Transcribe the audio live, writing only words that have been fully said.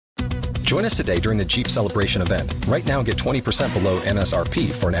Join us today during the Jeep Celebration event. Right now, get 20% below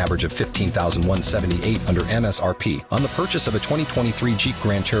MSRP for an average of $15,178 under MSRP on the purchase of a 2023 Jeep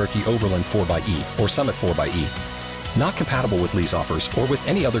Grand Cherokee Overland 4xE or Summit 4xE. Not compatible with lease offers or with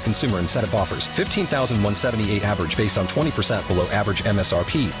any other consumer incentive offers. $15,178 average based on 20% below average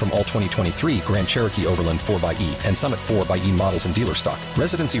MSRP from all 2023 Grand Cherokee Overland 4xE and Summit 4xE models in dealer stock.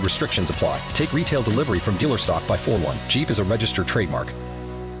 Residency restrictions apply. Take retail delivery from dealer stock by 4/1. Jeep is a registered trademark.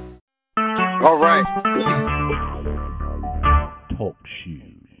 All right. Talk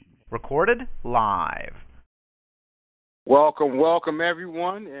shoes. Recorded live. Welcome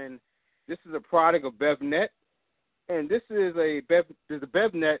everyone, and this is a product of BevNet. And this is the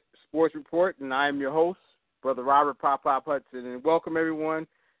BevNet Sports Report, and I am your host, Brother Robert Pop Hudson. And welcome, everyone.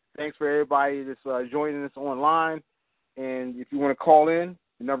 Thanks for everybody that's joining us online. And if you want to call in,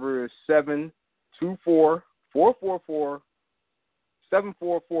 the number is 724-444-7444.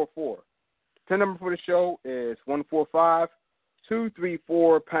 The PIN number for the show is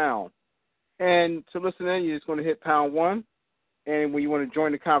 145-234-POUND. And to listen in, you're just going to hit pound 1. And when you want to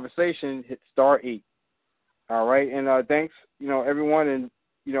join the conversation, hit *8. All right, and thanks, everyone, and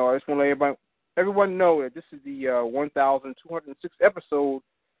I just want to let everyone know that this is the 1,206th episode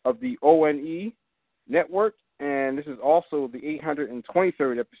of the ONE Network, and this is also the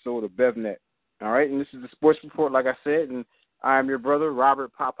 823rd episode of BevNet. All right, and this is the Sports Report, like I said, and I am your brother,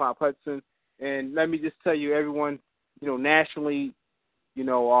 Robert Pop Hudson, and let me just tell you, everyone, nationally,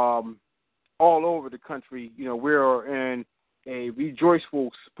 all over the country, we're in a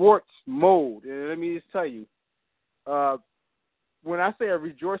rejoiceful sports mode, and let me just tell you, when I say a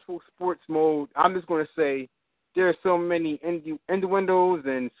rejoiceful sports mode, I'm just going to say there are so many innuendos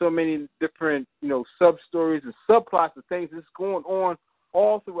and so many different, sub-stories and subplots of things that's going on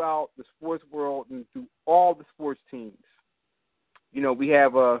all throughout the sports world and through all the sports teams. We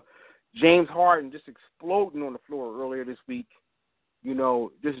have James Harden just exploding on the floor earlier this week,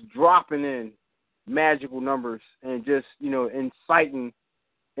 just dropping in magical numbers and just, inciting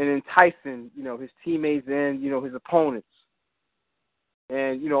and enticing, his teammates and, his opponents.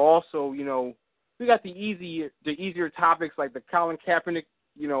 And, also, we got the easier topics like the Colin Kaepernick,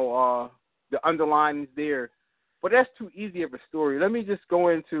 the underlinings there. But that's too easy of a story. Let me just go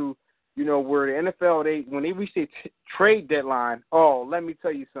into, where the NFL, when they reach a trade deadline, let me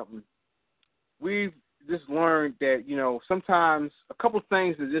tell you something. We've just learned that, sometimes a couple of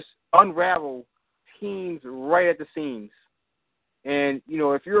things that just unravel teams right at the seams. And,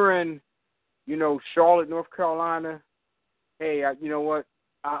 if you're in, Charlotte, North Carolina, hey, you know what?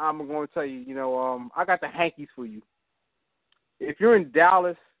 I'm going to tell you, I got the hankies for you. If you're in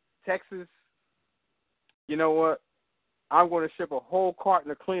Dallas, Texas, you know what? I'm going to ship a whole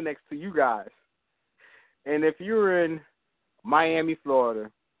carton of Kleenex to you guys. And if you're in Miami,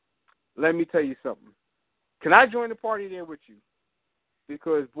 Florida, let me tell you something. Can I join the party there with you?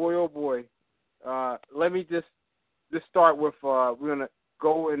 Because, boy, oh, boy, let me just start with we're going to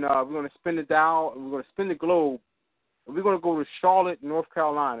go and we're going to spin the dial and we're going to spin the globe. And we're going to go to Charlotte, North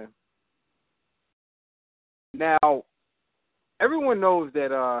Carolina. Now, everyone knows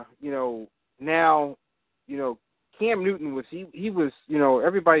that, now, Cam Newton he was,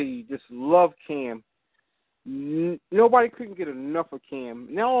 everybody just loved Cam. Nobody couldn't get enough of Cam.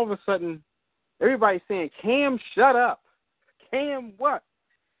 Now, all of a sudden, everybody's saying, Cam, shut up. Cam, what?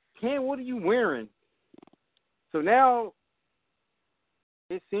 Cam, what are you wearing? So now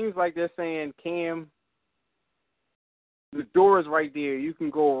it seems like they're saying, Cam, the door is right there. You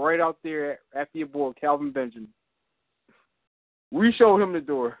can go right out there after your boy, Calvin Benjamin. We showed him the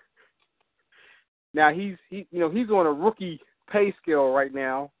door. Now he's on a rookie pay scale right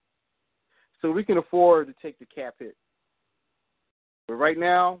now, so we can afford to take the cap hit. But right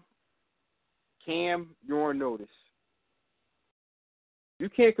now, Cam, you're on notice. You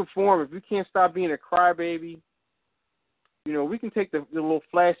can't conform. If you can't stop being a crybaby, we can take the little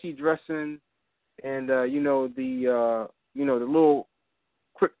flashy dressing and the little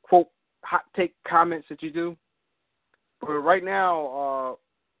quick quote hot take comments that you do. But right now,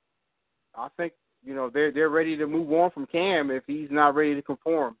 I think they're ready to move on from Cam if he's not ready to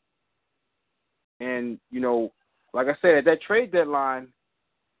conform. And like I said, at that trade deadline,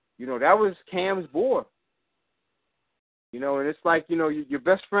 that was Cam's boy. And it's like your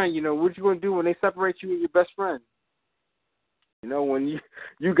best friend. What you gonna do when they separate you and your best friend? When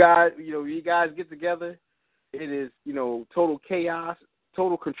you guys get together, it is, total chaos,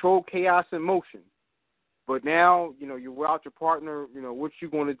 total control, chaos, and motion. But now, you're without your partner, what you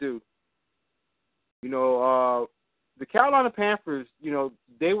going to do? The Carolina Panthers,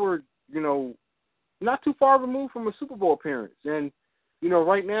 they were, not too far removed from a Super Bowl appearance. And,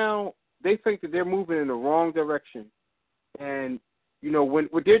 right now, they think that they're moving in the wrong direction. And,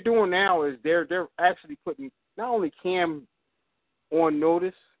 what they're doing now is they're actually putting not only Cam on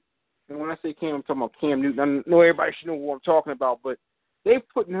notice, and when I say Cam, I'm talking about Cam Newton. I know everybody should know what I'm talking about, but they're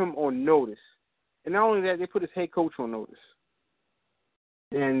putting him on notice. And not only that, they put his head coach on notice.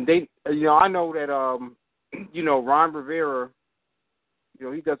 And they, I know that, Ron Rivera,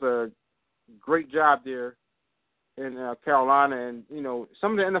 he does a great job there in Carolina. And,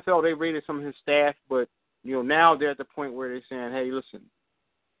 some of the NFL, they rated some of his staff, but, now they're at the point where they're saying, hey, listen,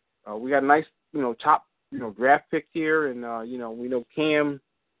 we got a nice, top, draft pick here. And, we know Cam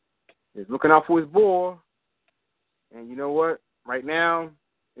is looking out for his boy. And you know what? Right now,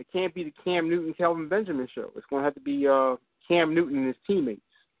 it can't be the Cam Newton, Kelvin Benjamin show. It's going to have to be Cam Newton and his teammates.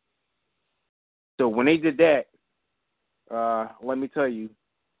 So when they did that, let me tell you,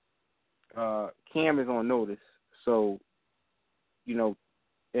 Cam is on notice. So,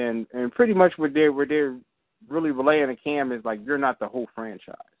 and pretty much what they're really relaying to Cam is like, you're not the whole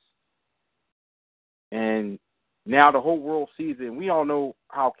franchise. And now the whole world sees it. And we all know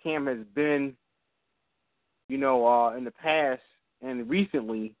how Cam has been, in the past and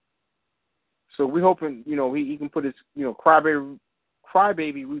recently. So we're hoping, he can put his, crybaby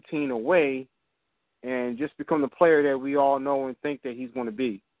routine away and just become the player that we all know and think that he's going to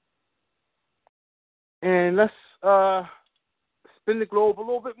be. And let's spin the globe a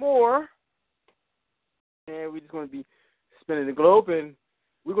little bit more. And we're just going to be spinning the globe, and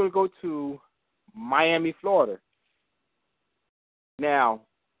we're going to go to Miami, Florida. Now,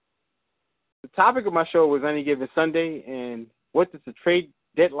 the topic of my show was Any Given Sunday, and what does the trade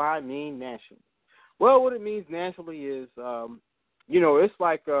deadline mean nationally? Well, what it means nationally is, it's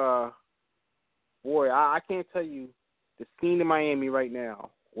like, boy, I can't tell you the scene in Miami right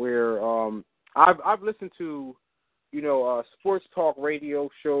now where I've listened to, sports talk radio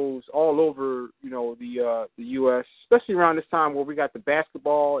shows all over, the U.S., especially around this time where we got the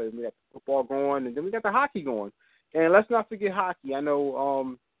basketball and we got the football going, and then we got the hockey going. And let's not forget hockey. I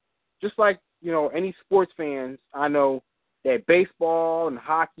know, just like, any sports fans, I know that baseball and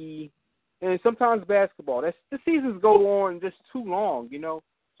hockey and sometimes basketball, the seasons go on just too long,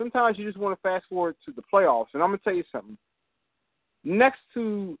 Sometimes you just want to fast forward to the playoffs. And I'm going to tell you something. Next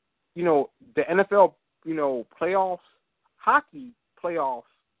to, the NFL, playoffs, hockey playoffs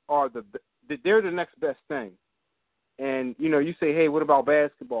are they're the next best thing. And, you say, hey, what about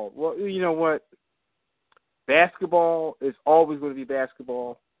basketball? Well, you know what? Basketball is always going to be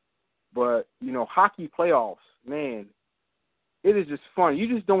basketball. But, hockey playoffs, man, it is just fun. You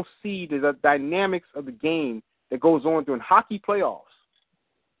just don't see the dynamics of the game that goes on during hockey playoffs.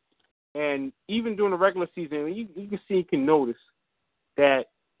 And even during the regular season, you can notice that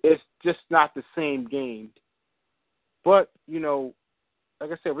it's just not the same game. But,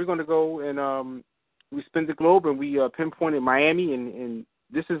 like I said, we're going to go and we spin the globe, and we pinpointed Miami, and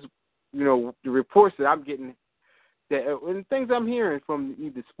this is, the reports that I'm getting, and things I'm hearing from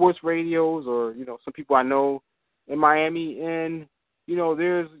either sports radios or, some people I know in Miami. And,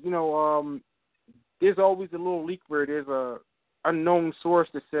 there's always a little leak where there's a unknown source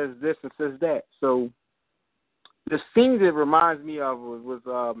that says this and says that. So the scene that reminds me of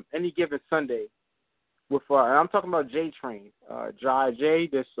was Any Given Sunday with, and I'm talking about J Train, J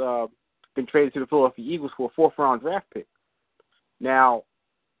that's been traded to the Philadelphia Eagles for a 4th-round draft pick. Now,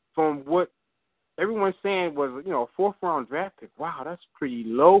 from what everyone's saying was, a 4th-round draft pick. Wow, that's pretty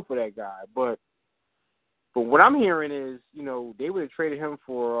low for that guy. But what I'm hearing is, they would have traded him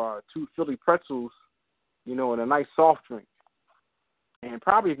for 2 Philly pretzels, and a nice soft drink. And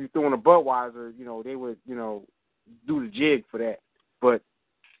probably if you threw in a Budweiser, they would, do the jig for that. But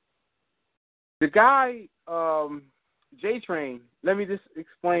the guy, J-Train, let me just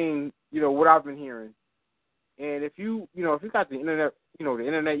explain, what I've been hearing. And if you got the internet,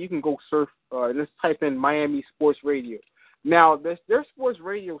 you can go surf, just type in Miami Sports Radio. Now, their sports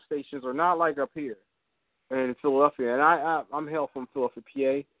radio stations are not like up here in Philadelphia. And I'm hail from Philadelphia,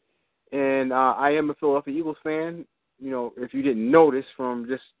 PA. And I am a Philadelphia Eagles fan. If you didn't notice from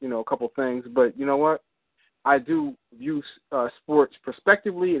just, a couple things. But you know what? I do view sports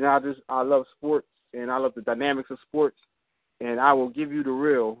prospectively, and I love sports, and I love the dynamics of sports, and I will give you the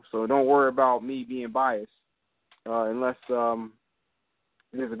real. So don't worry about me being biased, unless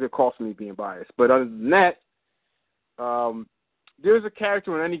there's a good cause for me being biased. But other than that, there's a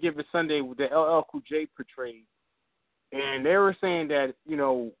character on Any Given Sunday that LL Cool J portrayed, and they were saying that,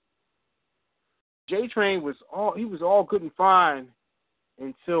 J-Train was all good and fine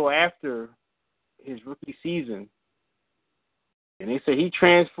until after his rookie season. And they said he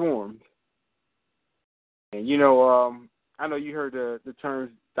transformed. And, I know you heard the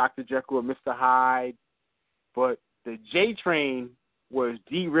terms Dr. Jekyll and Mr. Hyde, but the J train was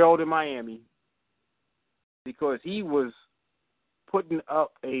derailed in Miami because he was putting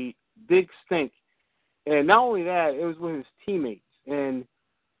up a big stink. And not only that, it was with his teammates. And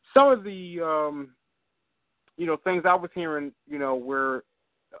some of the, things I was hearing, were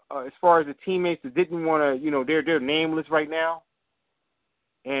as far as the teammates that didn't want to, they're nameless right now.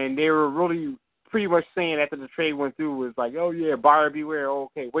 And they were really pretty much saying after the trade went through was like, oh, yeah, buyer beware.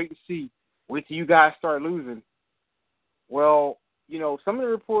 Okay, wait and see. Wait till you guys start losing. Well, some of the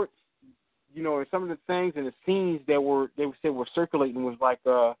reports, and some of the things and the scenes that they said were circulating was like,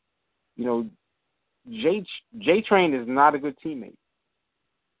 J Train is not a good teammate.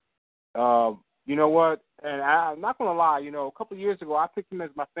 You know what? And I'm not going to lie. A couple of years ago, I picked him as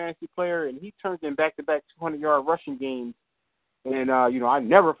my fantasy player, and he turned in back-to-back 200-yard rushing games. And, I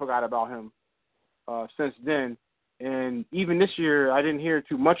never forgot about him since then. And even this year, I didn't hear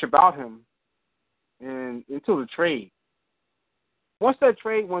too much about him until the trade. Once that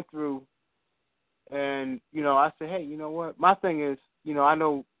trade went through, and, I said, hey, you know what? My thing is, I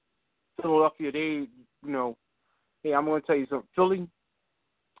know Philadelphia, they, hey, I'm going to tell you something. Philly,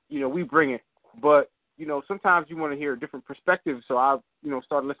 we bring it. But, sometimes you want to hear a different perspective. So I,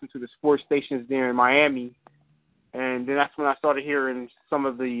 started listening to the sports stations there in Miami. And then that's when I started hearing some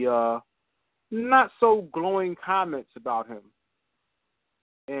of the not so glowing comments about him.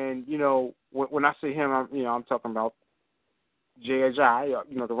 And, when I say him, I'm talking about J.J.,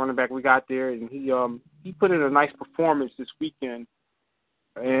 the running back we got there. And he put in a nice performance this weekend.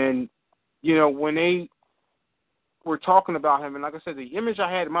 And, when they were talking about him, and like I said, the image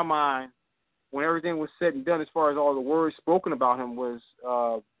I had in my mind when everything was said and done as far as all the words spoken about him was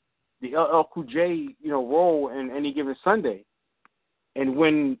the LL Cool J, role in any given Sunday. And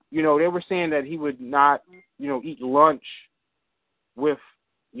when, they were saying that he would not, eat lunch with,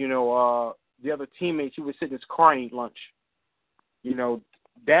 the other teammates, he would sit in his car and eat lunch.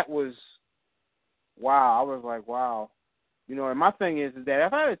 That was, wow. I was like, wow. And my thing is that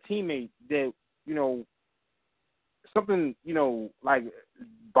if I had a teammate that, something, like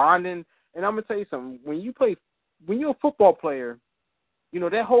bonding, and I'm going to tell you something, when you're a football player,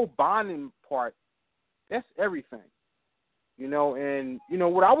 that whole bonding part, that's everything. And,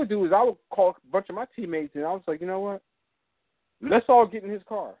 what I would do is I would call a bunch of my teammates, and I was like, you know what? Let's all get in his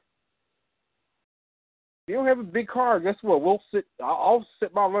car. If you don't have a big car, guess what? I'll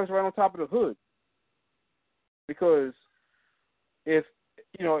sit my lunch right on top of the hood. Because if,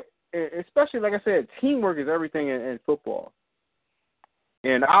 especially, like I said, teamwork is everything in football.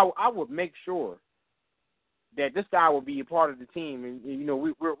 And I would make sure that this guy will be a part of the team, and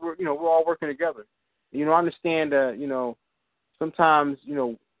we're all working together. I understand that sometimes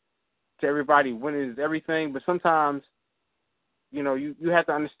to everybody winning is everything, but sometimes you have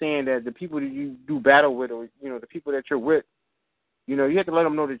to understand that the people that you do battle with, or the people that you're with, you have to let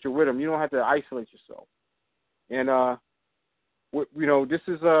them know that you're with them. You don't have to isolate yourself. And this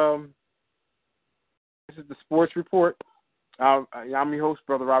is the Sports Report. I'm your host,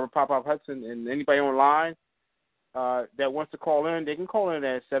 Brother Robert Pop-Pop Hudson, and anybody online that wants to call in, they can call in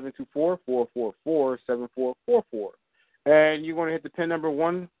at 724-444-7444. And you're going to hit the PIN number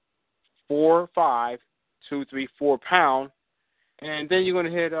 145234#, and then you're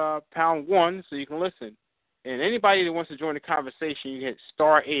going to hit #1 so you can listen. And anybody that wants to join the conversation, you hit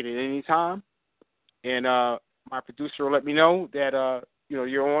 *8 at any time. And my producer will let me know that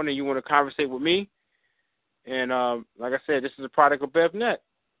you're on and you want to conversate with me. And like I said, this is a product of BevNet.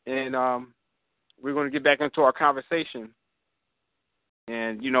 And we're going to get back into our conversation.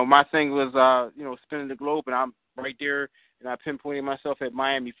 And, my thing was, spinning the globe, and I'm right there, and I pinpointed myself at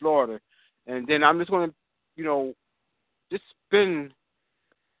Miami, Florida. And then I'm just going to, just spin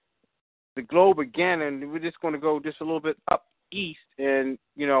the globe again, and we're just going to go just a little bit up east and,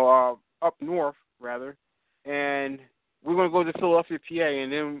 up north, rather. And we're going to go to Philadelphia, PA,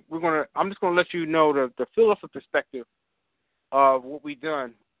 and then I'm just going to let you know the Philadelphia perspective of what we've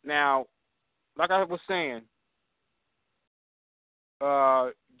done. Now, like I was saying,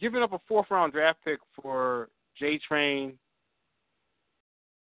 giving up a 4th-round draft pick for J-Train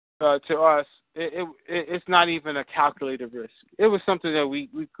to us, it's not even a calculated risk. It was something that we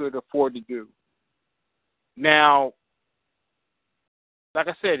could afford to do. Now, like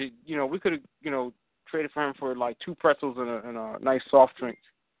I said, we could have, traded for him for like 2 pretzels and a nice soft drink.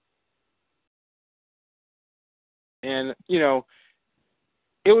 And,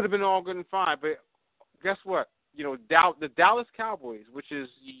 it would have been all good and fine. But guess what? The Dallas Cowboys, which is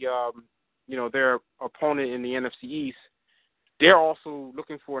their opponent in the NFC East, they're also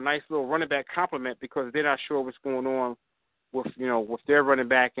looking for a nice little running back complement because they're not sure what's going on with their running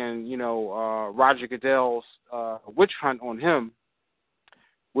back and Roger Goodell's witch hunt on him,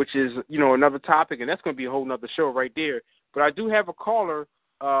 which is another topic, and that's going to be a whole nother show right there. But I do have a caller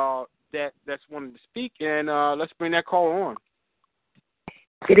that's wanting to speak, and let's bring that caller on.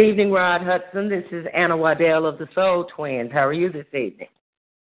 Good evening, Rod Hudson. This is Anna Waddell of the Soul Twins. How are you this evening?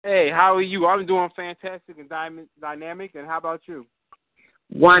 Hey, how are you? I'm doing fantastic and dynamic, and how about you?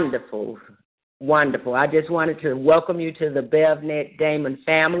 Wonderful. Wonderful. I just wanted to welcome you to the BevNet Damon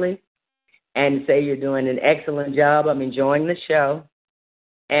family and say you're doing an excellent job. I'm enjoying the show.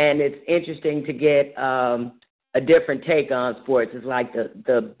 And it's interesting to get a different take on sports. It's like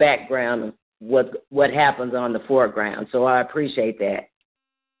the background of what happens on the foreground. So I appreciate that.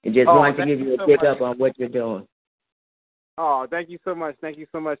 And just wanted to give you a big up on what you're doing. Oh, thank you so much. Thank you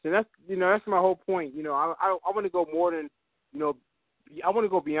so much. And that's my whole point. I want to go more than, I want to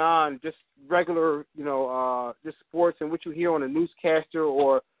go beyond just regular, just sports and what you hear on a newscaster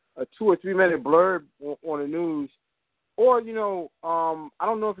or a 2 or 3 minute blurb on the news. Or, I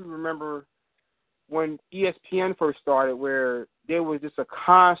don't know if you remember when ESPN first started, where there was just a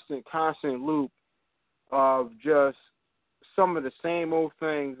constant loop of just some of the same old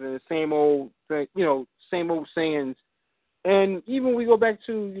things and the same old thing, same old sayings. And even we go back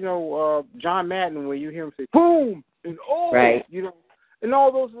to, John Madden, where you hear him say, boom, and right. And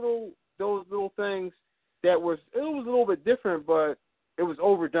all those little things it was a little bit different, but it was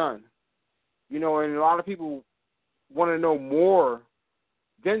overdone. And a lot of people want to know more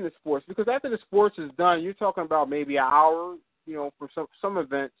than the sports, because after the sports is done, you're talking about maybe an hour, for some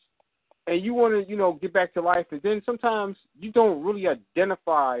events, and you want to, get back to life. And then sometimes you don't really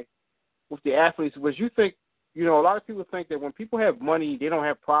identify with the athletes, because you think, a lot of people think that when people have money, they don't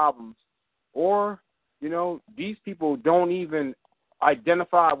have problems, or, these people don't even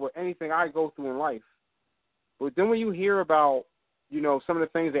identify with anything I go through in life. But then when you hear about, some of the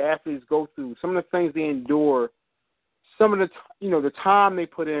things the athletes go through, some of the things they endure, some of the, the time they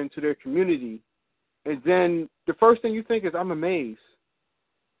put into their community, and then the first thing you think is, I'm amazed.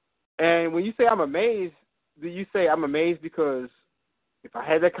 And when you say I'm amazed, do you say I'm amazed because if I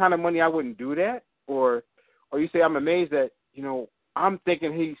had that kind of money, I wouldn't do that? Or you say I'm amazed that, I'm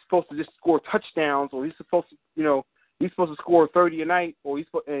thinking he's supposed to just score touchdowns, or he's supposed to, he's supposed to score 30 a night, or he's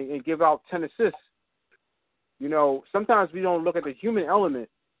supposed and give out 10 assists. Sometimes we don't look at the human element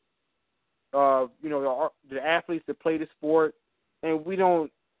of, the athletes that play the sport, and we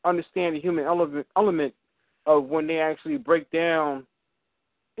don't understand the human element of when they actually break down.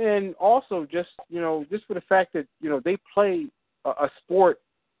 And also just for the fact that, they play a sport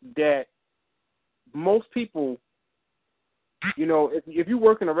that most people, if you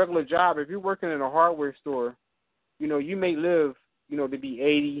work in a regular job, if you're working in a hardware store, you may live, to be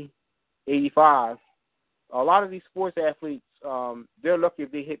 80, 85. A lot of these sports athletes, they're lucky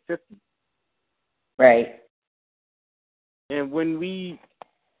if they hit 50. Right. And when we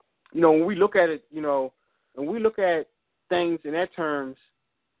look at it, when we look at things in that terms,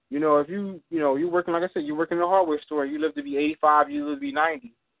 if you're working, like I said, you're working in a hardware store, you live to be 85, you live to be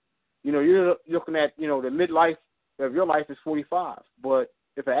 90. You're looking at, the midlife of your life is 45. But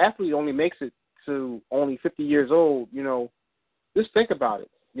if an athlete only makes it to only 50 years old, just think about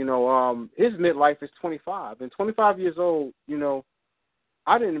it. His midlife is 25. And 25 years old,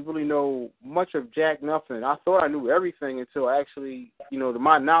 I didn't really know much of jack nothing. I thought I knew everything until actually, to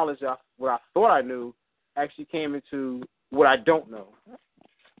my knowledge, what I thought I knew actually came into what I don't know.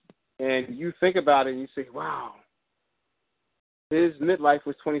 And you think about it and you say, wow, his midlife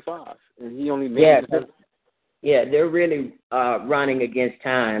was 25, and he only made it. Yeah, they're really running against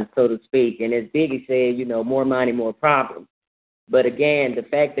time, so to speak. And as Biggie said, more money, more problems. But again, the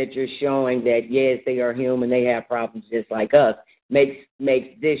fact that you're showing that, yes, they are human, they have problems just like us, makes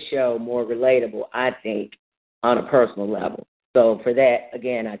this show more relatable, I think, on a personal level. So for that,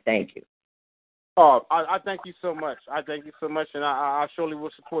 again, I thank you. Oh, I thank you so much. I thank you so much, and I surely will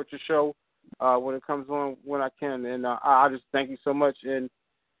support your show when it comes on when I can. And I just thank you so much. And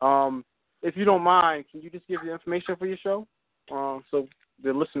if you don't mind, can you just give the information for your show so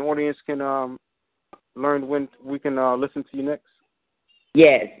the listening audience can learn when we can listen to you next?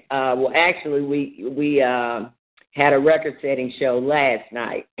 Yes. Well, actually, we had a record-setting show last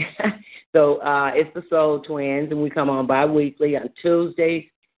night. So it's the Soul Twins, and we come on bi-weekly on Tuesdays,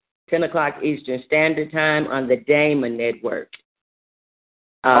 10 o'clock Eastern Standard Time on the Damon Network.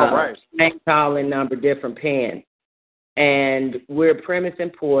 All right. Same calling number, different pen. And we're premise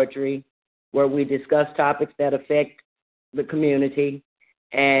in poetry, where we discuss topics that affect the community.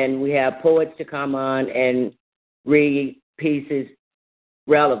 And we have poets to come on and read pieces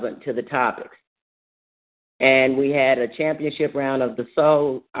relevant to the topics. and we had a championship round of the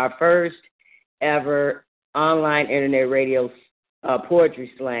Soul, our first ever online internet radio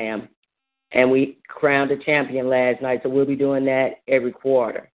poetry slam, and we crowned a champion last night, so we'll be doing that every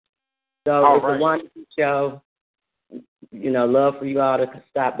quarter. So it's a wonderful show. Love for you all to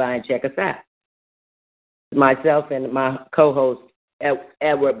stop by and check us out. Myself and my co-host,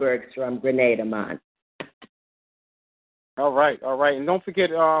 Edward Bergstrom, Grenada Mine. All right. And don't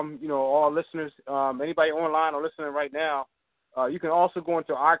forget, all listeners, anybody online or listening right now, you can also go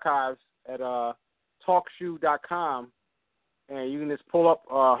into archives at talkshoe.com, and you can just pull up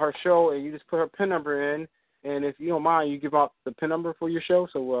her show, and you just put her PIN number in, and if you don't mind, you give out the PIN number for your show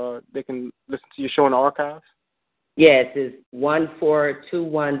so they can listen to your show in the archives. Yes, it's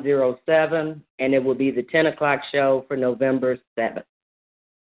 142107, and it will be the 10 o'clock show for November 7th.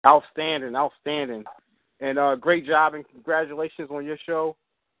 Outstanding. And great job and congratulations on your show.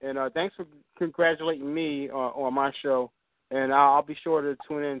 And thanks for congratulating me on my show. And I'll be sure to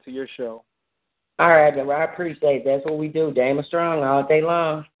tune in to your show. All right, well, I appreciate it. That's what we do. Damon Strong all day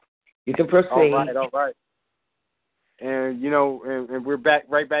long. You can proceed. All right. And, and we're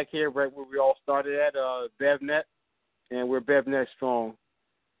right back here, right where we all started at, BevNet. And we're BevNet Strong.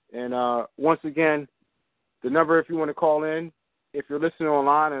 And once again, the number if you want to call in, if you're listening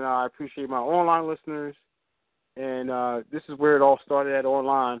online, and I appreciate my online listeners, and this is where it all started at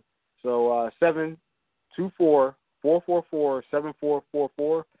online. So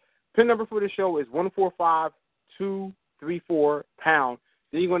 724-444-7444. PIN number for the show is 145234#.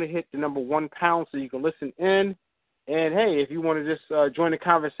 Then you're going to hit the number 1# so you can listen in. And, hey, if you want to just join the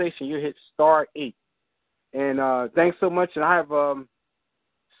conversation, you hit *8. And thanks so much. And I have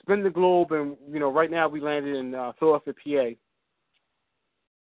spin the globe, and right now we landed in Philadelphia, PA.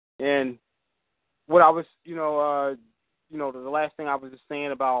 And what I was, the last thing I was just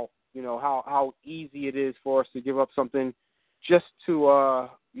saying about, how easy it is for us to give up something just to,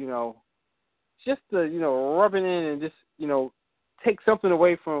 rub it in and just, take something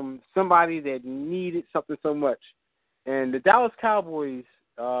away from somebody that needed something so much. And the Dallas Cowboys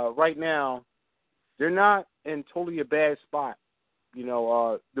right now, they're not in totally a bad spot.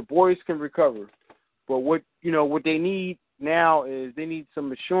 The boys can recover. But what they need now is they need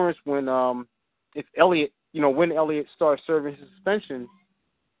some assurance when if Elliott, when Elliott starts serving his suspension.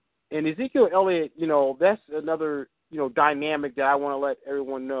 And Ezekiel Elliott, that's another, dynamic that I want to let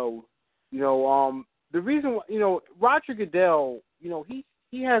everyone know. The reason why, Roger Goodell, he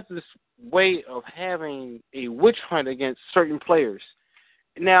has this way of having a witch hunt against certain players.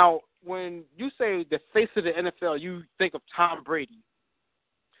 Now, when you say the face of the NFL, you think of Tom Brady.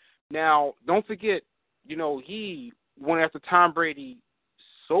 Now, don't forget, he went after Tom Brady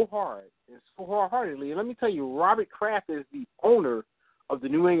so hard and so hard-heartedly. And let me tell you, Robert Kraft is the owner of the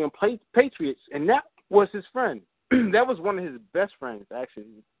New England Patriots, and that was his friend. That was one of his best friends,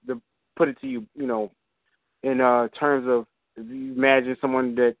 actually, to put it to you, in terms of if you imagine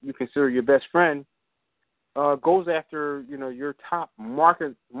someone that you consider your best friend goes after, your top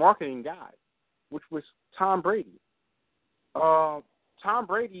marketing guy, which was Tom Brady. Tom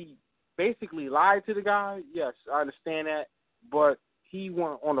Brady basically lied to the guy. Yes, I understand that, but he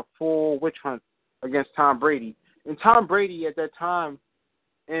went on a full witch hunt against Tom Brady. And Tom Brady at that time,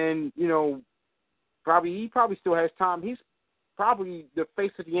 and, he probably still has time. He's probably the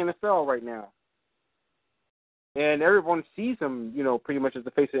face of the NFL right now. And everyone sees him, pretty much as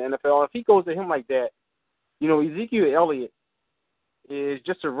the face of the NFL. If he goes to him like that, Ezekiel Elliott is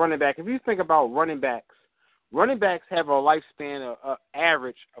just a running back. If you think about running backs have a lifespan,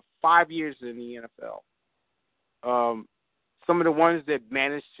 average of 5 years in the NFL. Some of the ones that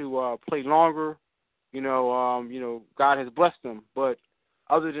manage to play longer, God has blessed them. But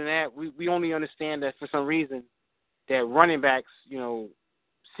other than that, we only understand that for some reason that running backs,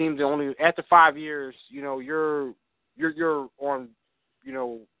 seem to only after 5 years, you're on,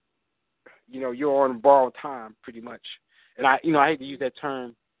 you're on borrowed time pretty much. And I hate to use that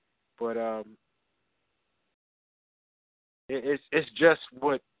term, but it's just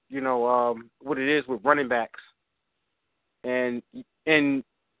what it is with running backs. And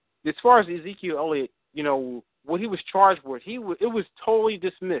as far as Ezekiel Elliott, what he was charged with, it was totally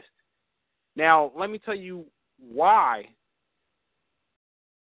dismissed. Now, let me tell you why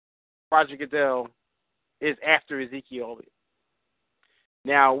Roger Goodell is after Ezekiel Elliott.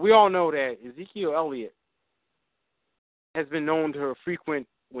 Now, we all know that Ezekiel Elliott has been known to frequent,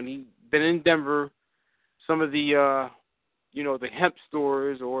 when he's been in Denver, some of the, the hemp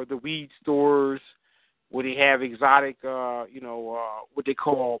stores or the weed stores where they have exotic, what they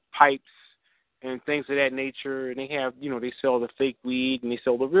call pipes and things of that nature. And they have, they sell the fake weed and they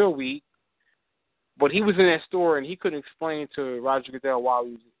sell the real weed. But he was in that store, and he couldn't explain to Roger Goodell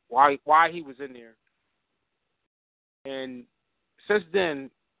why he was in there. And since then,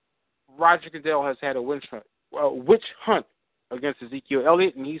 Roger Goodell has had a witch hunt against Ezekiel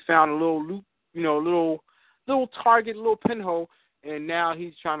Elliott, and he's found a little loop, little target, little pinhole, and now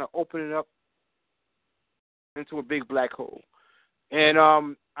he's trying to open it up into a big black hole. And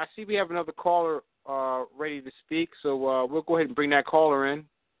I see we have another caller ready to speak, so we'll go ahead and bring that caller in.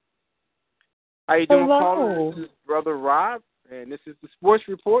 How you doing, caller? This is Brother Rob, and this is the Sports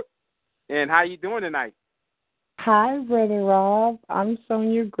Report. And how you doing tonight? Hi, Brother Rob. I'm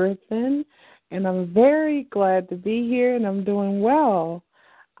Sonia Griffin, and I'm very glad to be here, and I'm doing well.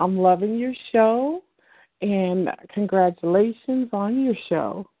 I'm loving your show, and congratulations on your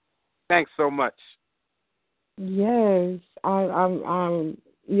show. Thanks so much. Yes,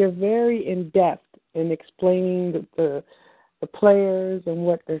 you're very in-depth in explaining the players and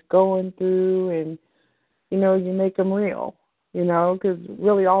what they're going through, and, you make them real, because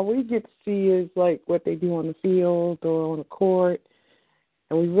really all we get to see is, like, what they do on the field or on the court.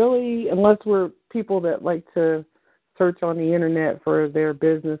 And we really, unless we're people that like to search on the Internet for their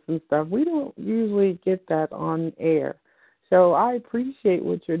business and stuff, we don't usually get that on air. So I appreciate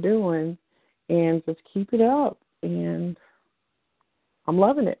what you're doing, and just keep it up, and I'm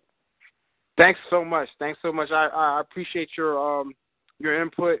loving it. Thanks so much. I appreciate your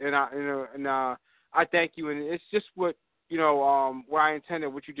input, and I thank you. And it's just what I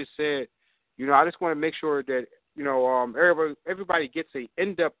intended, what you just said. I just want to make sure that everybody gets a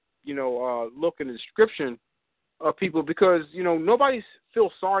in-depth look in the description of people, because nobody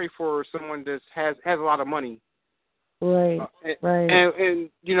feels sorry for someone that has a lot of money. Right. Right.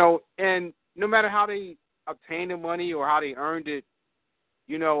 And no matter how they obtained the money or how they earned it,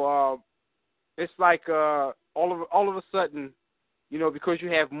 it's like all of a sudden, because you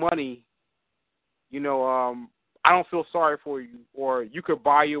have money, I don't feel sorry for you, or you could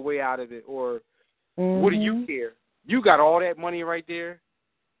buy your way out of it, or what do you care? You got all that money right there.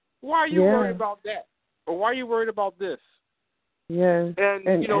 Why are you worried about that? Or why are you worried about this? Yeah.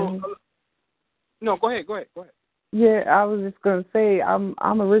 And no, go ahead. Yeah, I was just gonna say I'm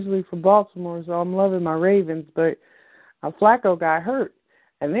originally from Baltimore, so I'm loving my Ravens, but Flacco got hurt,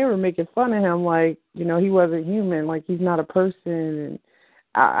 and they were making fun of him like he wasn't human, like he's not a person, and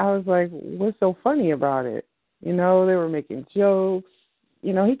I was like, what's so funny about it? They were making jokes.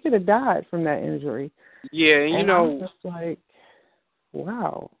 He could have died from that injury. Yeah, and I was just like,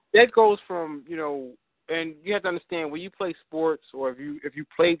 wow. That goes from and you have to understand, when you play sports, or if you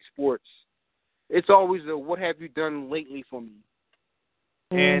played sports, it's always a what have you done lately for me.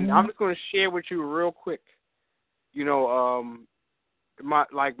 And I'm just going to share with you real quick. I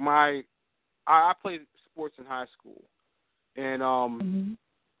played sports in high school, and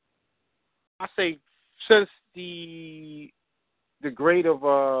I say since the grade of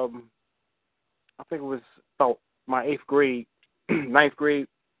I think it was about my 8th grade, 9th grade.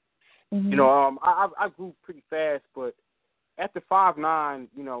 I grew pretty fast, but after 5'9",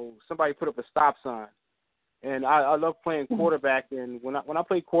 somebody put up a stop sign, and I love playing quarterback. And when I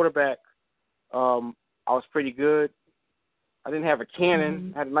played quarterback, I was pretty good. I didn't have a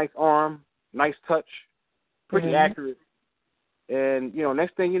cannon. I had a nice arm, nice touch, pretty accurate. And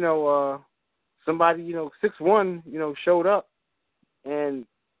next thing somebody 6'1", showed up, and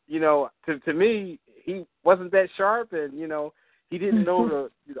to me, he wasn't that sharp, and he didn't know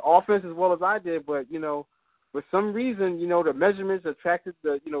the offense as well as I did, but for some reason, the measurements attracted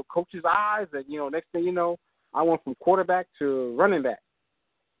the coach's eyes, and next thing I went from quarterback to running back.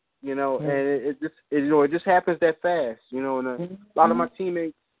 And it just happens that fast. And a lot of my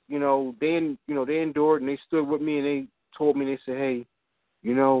teammates, they endured, and they stood with me, and they told me, they said, hey,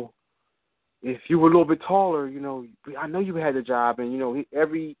 if you were a little bit taller, I know you had a job. And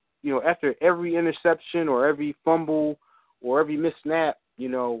after every interception or every fumble or every missed snap,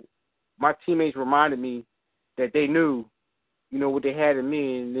 my teammates reminded me that they knew, what they had in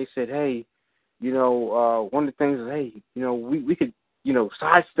me, and they said, hey, one of the things is, hey, we could,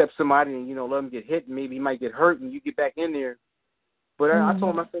 sidestep somebody and, let them get hit, and maybe he might get hurt, and you get back in there. But I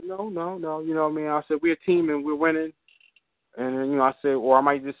told him, I said, no, I said, we're a team and we're winning. And then, I said, or I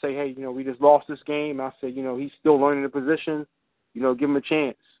might just say, hey, we just lost this game. I said, he's still learning the position. Give him a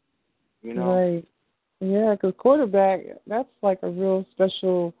chance. Right. Yeah, because quarterback, that's like a real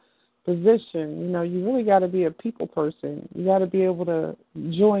special position. You really got to be a people person. You got to be able to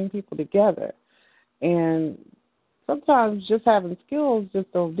join people together. And sometimes just having skills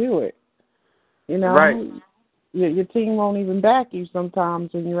just don't do it. Right. Your team won't even back you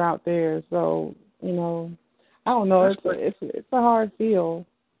sometimes when you're out there. So, I don't know. It's a hard field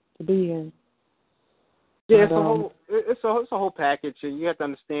to be in. Yeah, it's a whole package, and you have to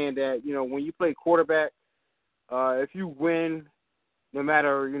understand that when you play quarterback, if you win, no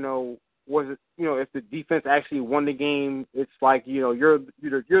matter if the defense actually won the game, it's like you're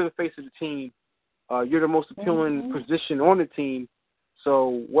the face of the team. You're the most appealing position on the team.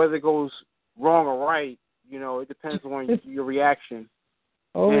 So whether it goes wrong or right, it depends on your reaction.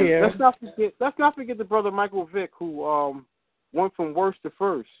 Oh, and yeah. Let's not forget the brother Michael Vick, who went from worst to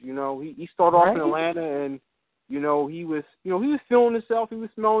first. He started off in Atlanta, and he was feeling himself, he was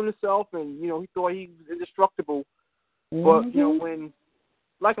smelling himself, and he thought he was indestructible. But when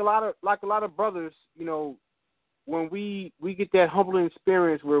like a lot of brothers, when we get that humbling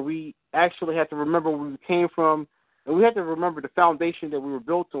experience where we actually have to remember where we came from, and we have to remember the foundation that we were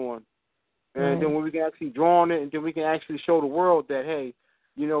built on, and then when we can actually draw on it, and then we can actually show the world that, hey,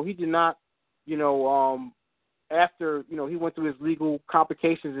 he did not, after he went through his legal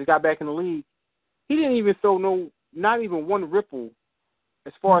complications and got back in the league, he didn't even throw not even one ripple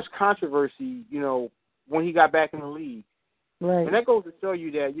as far as controversy, when he got back in the league. Right. And that goes to show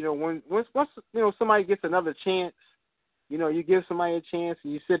you that, once somebody gets another chance, you give somebody a chance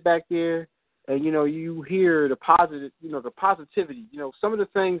and you sit back there and, you hear the positive, the positivity, some of the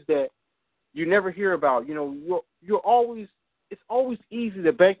things that you never hear about, it's always easy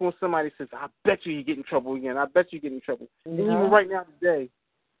to bank on somebody who says, I bet you get in trouble again. I bet you get in trouble. And even right now today,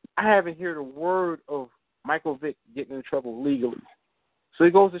 I haven't heard a word of Michael Vick getting in trouble legally. So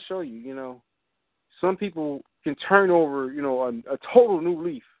it goes to show you, some people can turn over, a total new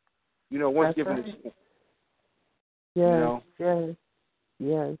leaf, once given a chance.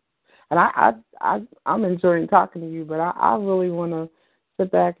 Yes. And I'm enjoying talking to you, but I really want to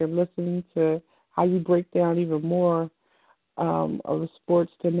sit back and listen to how you break down even more of the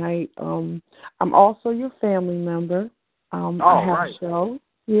sports tonight. I'm also your family member. I have a show,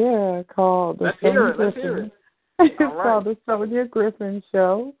 called the Sonia Griffin. It's called the Sonia Griffin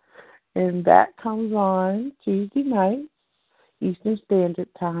Show, and that comes on Tuesday nights, Eastern Standard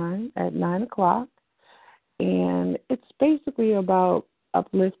Time at 9:00, and it's basically about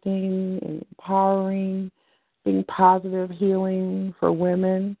uplifting and empowering, being positive, healing for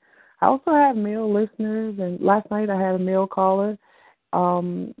women. I also have male listeners, and last night I had a male caller,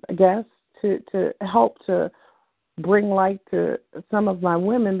 I guess, to help to bring light to some of my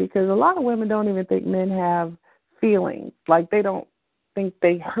women, because a lot of women don't even think men have feelings. Like, they don't think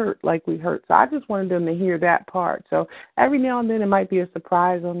they hurt like we hurt. So I just wanted them to hear that part. So every now and then it might be a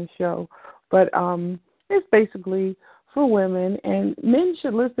surprise on the show. But it's basically for women, and men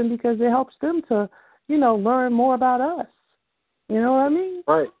should listen because it helps them to, learn more about us. You know what I mean?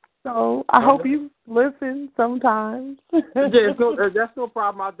 Right. So I hope you listen sometimes. That's no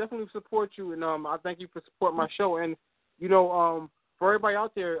problem. I'll definitely support you, and I thank you for supporting my show. And, for everybody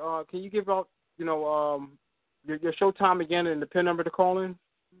out there, can you give out, your show time again and the PIN number to call in?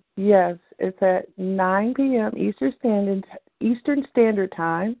 Yes, it's at 9 p.m. Eastern Standard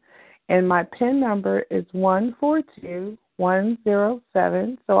Time, and my PIN number is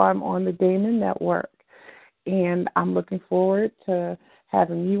 142107. So I'm on the Damon Network, and I'm looking forward to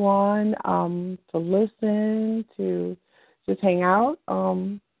having you on to listen, to just hang out,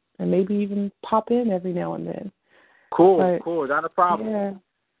 and maybe even pop in every now and then. Cool, not a problem.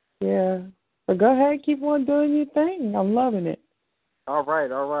 Yeah. So go ahead, keep on doing your thing. I'm loving it. All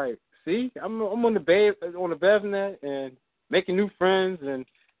right. See, I'm on the BevNet and making new friends,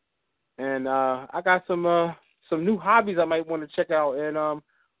 and I got some new hobbies I might want to check out. And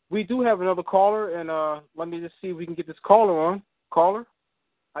we do have another caller, and let me just see if we can get this caller on. Caller,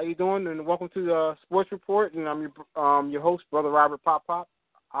 how you doing? And welcome to the Sports Report. And I'm your host, Brother Robert Pop.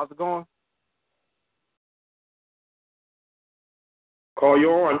 How's it going? Call you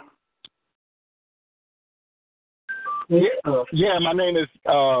on. Yeah, my name is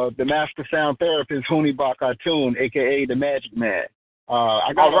the Master Sound Therapist, Hooney Bar Cartoon, a.k.a. the Magic Man.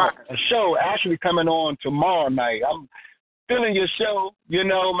 I got a show actually coming on tomorrow night. I'm feeling your show.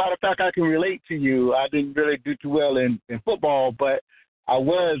 Matter of fact, I can relate to you. I didn't really do too well in football, but I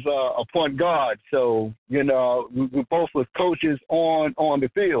was a point guard. So, we both was coaches on the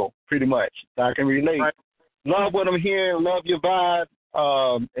field, pretty much. So I can relate. Right. Love what I'm hearing, love your vibe,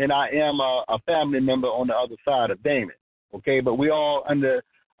 and I am a family member on the other side of Damon. Okay, but we all under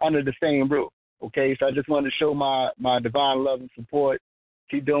the same roof. Okay, so I just wanted to show my divine love and support.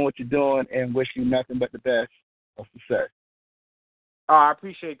 Keep doing what you're doing, and wish you nothing but the best of success. I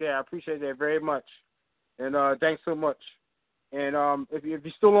appreciate that. I appreciate that very much, and thanks so much. And if you're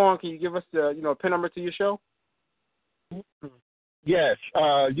still on, can you give us the PIN number to your show? Yes,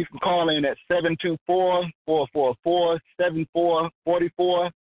 you can call in at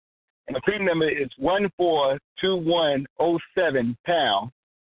 724-444-7444. And the premium number is 142107#.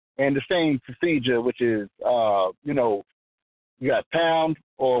 And the same procedure, which is, you got pound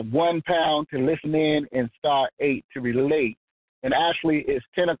or £1 to listen in and *8 to relate. And actually, it's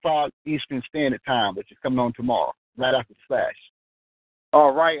 10 o'clock Eastern Standard Time, which is coming on tomorrow, right after Slash.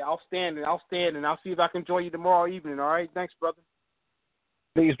 All right, outstanding. I'll see if I can join you tomorrow evening, all right? Thanks, brother.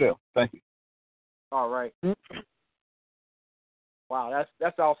 Please do. Thank you. All right. Wow,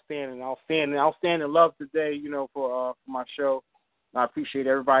 that's outstanding. Outstanding love today, for my show. I appreciate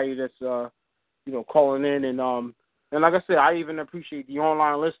everybody that's calling in, and like I said, I even appreciate the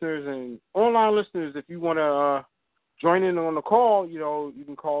online listeners. And online listeners, if you want to join in on the call, you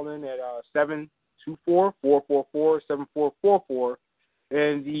can call in at 724-444-7444,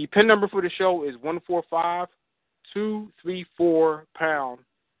 and the PIN number for the show is 145234#.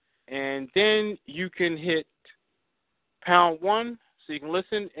 And then you can hit #1 so you can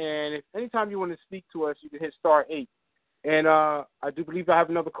listen. And if anytime you want to speak to us, you can hit *8. And I do believe I have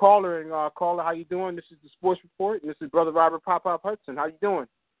another caller. And caller, how you doing? This is the Sports Report, and this is Brother Robert Pop-Pop Hudson. How you doing?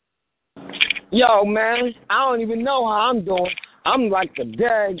 Yo, man, I don't even know how I'm doing. I'm like the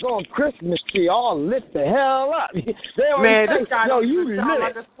daggone Christmas tree, all lit the hell up. Man, this guy you sound lit.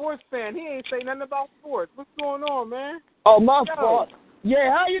 like a sports fan. He ain't say nothing about sports. What's going on, man? Oh, my fault.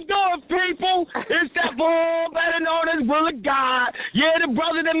 Yeah, how you doing, people? It's that boy better known as Will of God. Yeah, the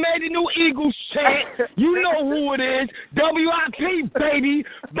brother that made the new Eagles chant. You know who it is. WIP, baby.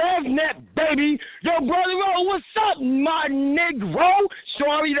 BevNet, baby. Yo, brother, what's up, my Negro?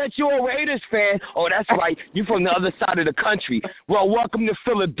 Sorry that you're a Raiders fan. Oh, that's right. You from the other side of the country. Well, welcome to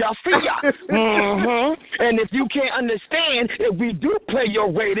Philadelphia. And if you can't understand, if we do play your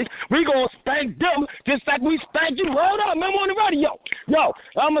Raiders, we going to spank them just like we spanked you. Hold up, man, I'm on the radio. Yo,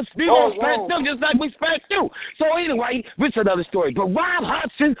 I'm going to spank them just like we spanked you. So anyway, it's another story. But Rob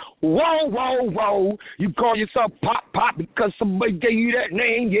Hudson, whoa. You call yourself Pop because somebody gave you that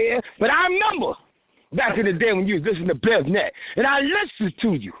name, yeah. But I remember back in the day when you was listening to BevNet, and I listened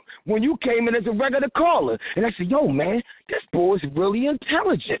to you when you came in as a regular caller. And I said, yo, man, this boy is really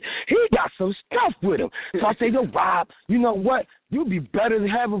intelligent. He got some stuff with him. So I said, yo, Rob, you know what? You'd be better to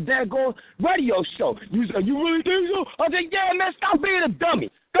have a daggone radio show. You said, you really think so? I said, yeah, man, stop being a dummy.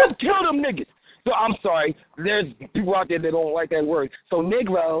 Go kill them niggas. So I'm sorry. There's people out there that don't like that word. So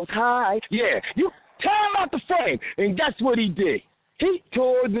Negroes, hi. Yeah, you tear him out the frame. And that's what he did. He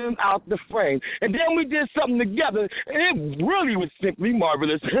tore them out the frame. And then we did something together, and it really was simply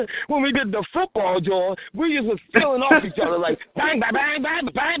marvelous. When we did the football, John, we just was feeling off each other like bang, bang, bang, bang,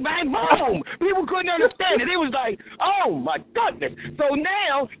 bang, bang, boom. People couldn't understand it. It was like, oh, my goodness. So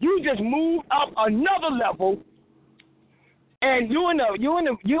now you just move up another level, and you in the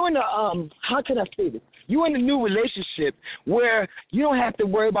how can I say this? You in a new relationship where you don't have to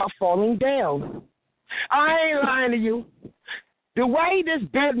worry about falling down. I ain't lying to you. The way this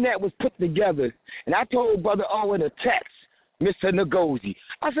BevNet was put together, and I told Brother Owen a text, Mr. Ngozi,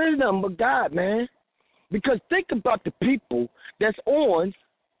 I said, it's nothing but God, man. Because think about the people that's on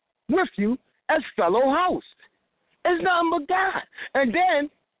with you as fellow hosts. It's nothing but God. And then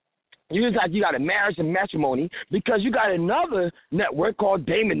you got a marriage and matrimony because you got another network called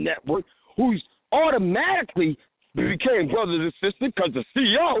Damon Network who's automatically became brothers and sisters because the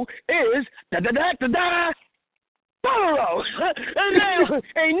CEO is da-da-da-da-da. Thorough. And then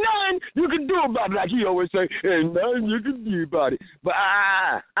ain't nothing you can do about it. Like he always say, ain't nothing you can do about it. But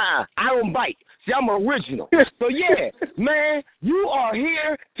I don't bite. See, I'm original. So, yeah, man, you are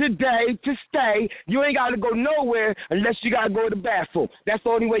here today to stay. You ain't got to go nowhere unless you got to go to the bathroom. That's the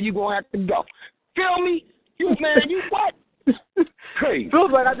only way you're going to have to go. Feel me? You what? Crazy.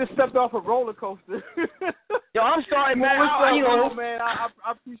 Feels like I just stepped off a roller coaster. Yo, I'm sorry, man. Man, I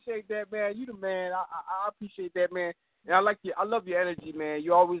appreciate that, man. You the man. I appreciate that, man. And I love your energy, man.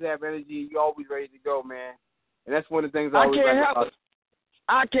 You always have energy. You always ready to go, man. And that's one of the things I can't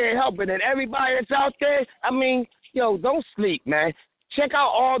help it. And everybody that's out there, I mean, don't sleep, man. Check out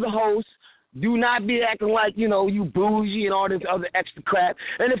all the hosts. Do not be acting like, you bougie and all this other extra crap.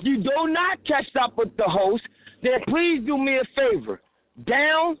 And if you do not catch up with the host, then please do me a favor.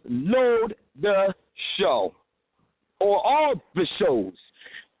 Download the show or all the shows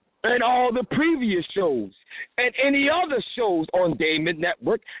and all the previous shows and any other shows on Damon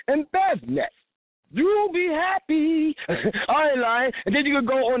Network and BevNet. You'll be happy. I ain't lying. And then you can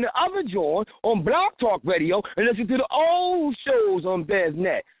go on the other joint on Blog Talk Radio and listen to the old shows on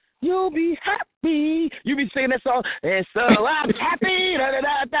BevNet. You'll be happy. You be singing that song, and so I'm happy.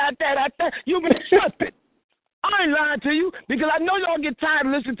 You'll be tripping. I ain't lying. lying to you because I know y'all get tired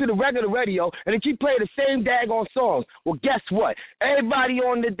of listening to the regular radio and they keep playing the same daggone songs. Well, guess what? Everybody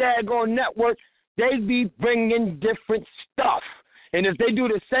on the daggone network, they be bringing different stuff. And if they do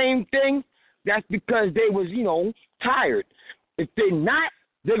the same thing, that's because they was, tired. If they're not,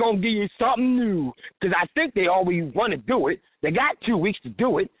 they're going to give you something new because I think they always want to do it. They got 2 weeks to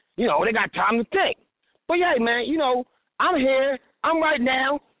do it. They got time to think. But, yeah, man, I'm here. I'm right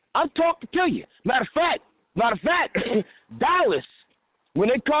now. I'm talking to you. Matter of fact, Dallas, when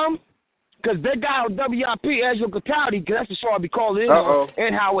they come, because they got WIP as your Catality, because that's the show I'll be calling in on,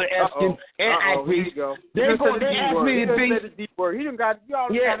 and Howard Eskin, and Acme. They asked me to be. The deep word. He done got, y'all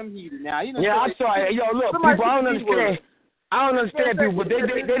got him heated now. I'm sorry. Yo, look, people, I don't understand. I don't understand people, but they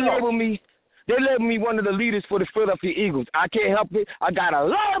label me. They label me one of the leaders for the Philadelphia Eagles. I can't help it. I got a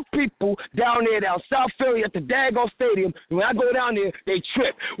lot of people down South Philly at the daggone stadium. When I go down there, they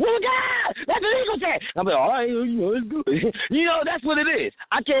trip. Well, God, that's what Eagles said. I'm like, all right, it's good. That's what it is.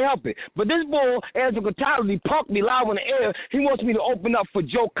 I can't help it. But this boy, as a Catality, punked me live on the air. He wants me to open up for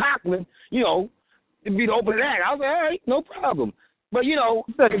Joe Coughlin, to be the opening act. I was like, all right, no problem. But, if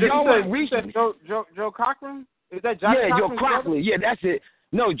y'all want to reach Joe Coughlin? Is that Johnny Joe Coughlin. Yeah, that's it.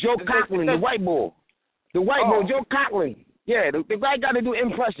 No, Joe Coughlin, the white boy. The white boy, Joe Coughlin. Yeah, the guy got to do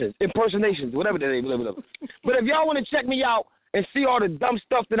impersonations, whatever they do. But if y'all want to check me out and see all the dumb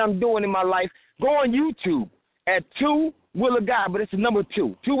stuff that I'm doing in my life, go on YouTube at 2 Willa Guy, but it's the number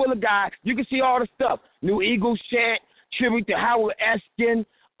 2. 2 Willa Guy. You can see all the stuff. New Eagles chant, tribute to Howard Eskin,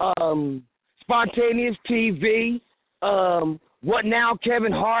 Spontaneous TV, What Now,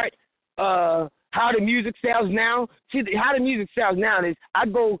 Kevin Hart, How the Music Sounds Now. See, how the music sounds now is I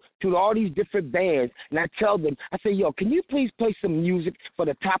go to all these different bands, and I tell them, I say, yo, can you please play some music for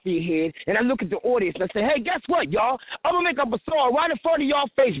the top of your head? And I look at the audience, and I say, hey, guess what, y'all? I'm going to make up a song right in front of y'all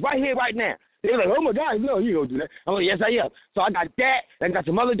face right here, right now. They're like, oh, my God, no, you don't do that. I'm like, yes, I am. So I got that, and I got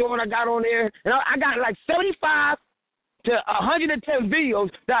some other doing I got on there, and I got like 75 to 110 videos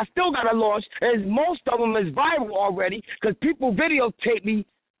that I still got to launch, and most of them is viral already because people videotape me,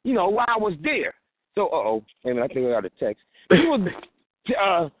 while I was there. So, wait a minute, I think I got a text. He was,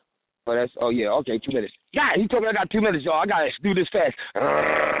 okay, 2 minutes. God, he told me I got 2 minutes, y'all. I got to do this fast.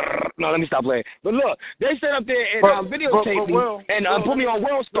 No, let me stop playing. But look, they set up there and videotape me and put me on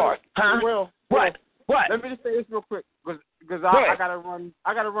World Star. Huh? What? Let me just say this real quick because I got to run.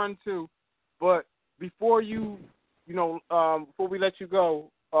 I got to run too. But before before we let you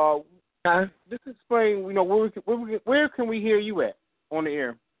go, just explain, where can we hear you at on the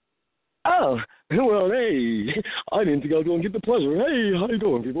air? Oh, well, hey, I didn't think I was going to get the pleasure. Hey, how you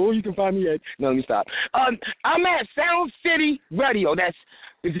doing, people? You can find me at, no, let me stop. I'm at Sound City Radio. That's,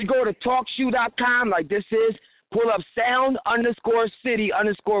 if you go to TalkShoe.com like this is, pull up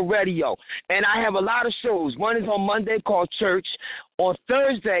Sound_City_Radio. And I have a lot of shows. One is on Monday called Church. On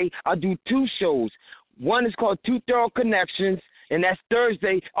Thursday, I do 2 shows. One is called Two Thorough Connections, and that's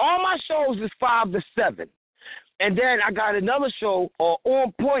Thursday. All my shows is 5 to 7. And then I got another show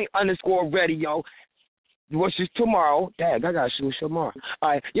on Point_Radio, which is tomorrow. Dang, I got a show tomorrow. All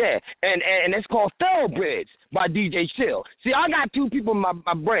right, yeah. And it's called Thoroughbreds by DJ Chill. See, I got 2 people in my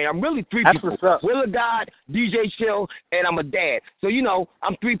brain. I'm really 3 people. Will of God, DJ Chill, and I'm a dad. So,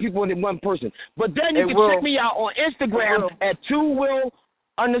 I'm 3 people in one person. But then you can check me out on Instagram at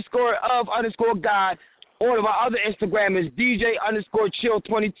 2will_of_God. Or my other Instagram is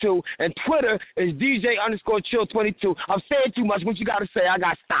DJ_Chill22, and Twitter is DJ_Chill22. I'm saying too much. What you got to say, I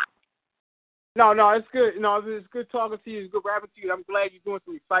got to stop. No, it's good. It's good talking to you. It's good rapping to you. I'm glad you're doing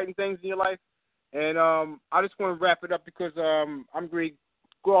some exciting things in your life. And I just want to wrap it up because I'm going to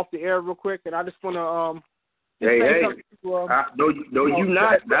go off the air real quick, and I just want to Hey. No, you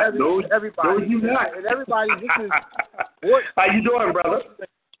not. Everybody. No, you not. And everybody, this is what. How you doing, brother?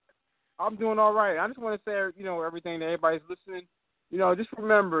 I'm doing all right. I just want to say, everything to everybody's listening. Just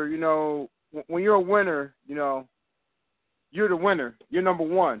remember, when you're a winner, you're the winner. You're number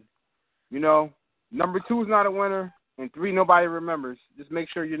 1. Number 2 is not a winner, and 3 nobody remembers. Just make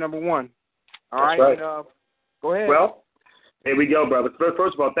sure you're number 1. All right. Right. Go ahead. Well, here we go, brother.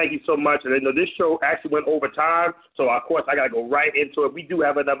 First of all, thank you so much. And this show actually went over time, so of course I got to go right into it. We do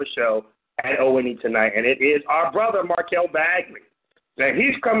have another show at O&E tonight, and it is our brother Markel Bagley. Now,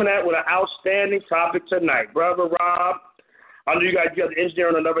 he's coming out with an outstanding topic tonight. Brother Rob, I know you got the engineer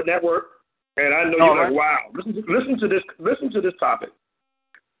on another network, and I know you're like, wow. Listen to this topic.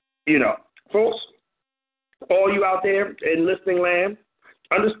 Folks, all you out there in listening land,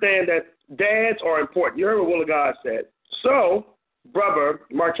 understand that dads are important. You heard what Will of God said. So, brother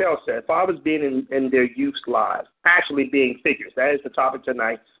Markel said, fathers being in their youth's lives, actually being figures. That is the topic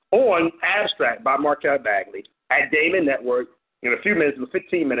tonight on Abstract by Markel Bagley. at Damon Network in a few minutes,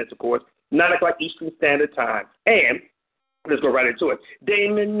 15 minutes, of course, 9 o'clock Eastern Standard Time. And let's go right into it.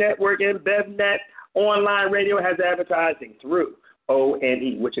 Damon Network and BevNet Online Radio has advertising through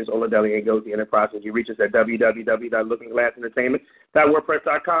ONE, which is Oladelli Ngozi Enterprises. You reach us at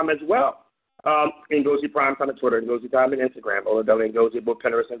www.lookingglassentertainment.wordpress.com as well. Ngozi Primetime on Twitter, Ngozi Time on Instagram, Oladelli Ngozi, both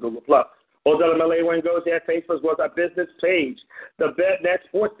Pinterest and Google+. Oladelli Malewa Ngozi at Facebook, as well as our business page, the BevNet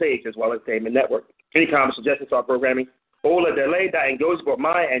Sports page, as well as Damon Network. Any comments, suggestions to our programming,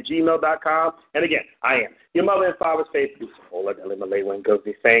 Oladelli.Ngozi@gmail.com. And again, I am your mother and father's favorite producer, Oladelli Malewa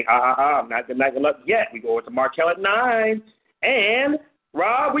Ngozi, saying, I'm not good luck yet. We go over to Markel at 9. And,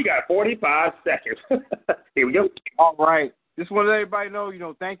 Rob, we got 45 seconds. Here we go. All right. Just want to let everybody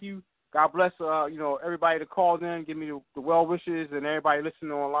know, thank you. God bless, everybody that called in, give me the well wishes, and everybody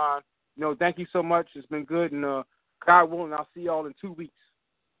listening online. Thank you so much. It's been good, and God willing, I'll see y'all in 2 weeks.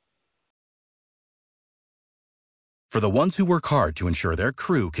 For the ones who work hard to ensure their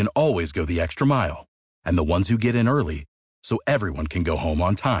crew can always go the extra mile, and the ones who get in early so everyone can go home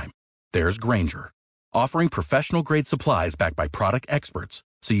on time, there's Grainger, offering professional-grade supplies backed by product experts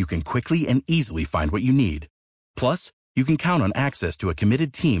so you can quickly and easily find what you need. Plus, you can count on access to a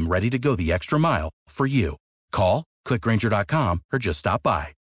committed team ready to go the extra mile for you. Call, click Grainger.com, or just stop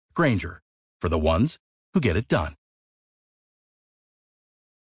by. Grainger, for the ones who get it done.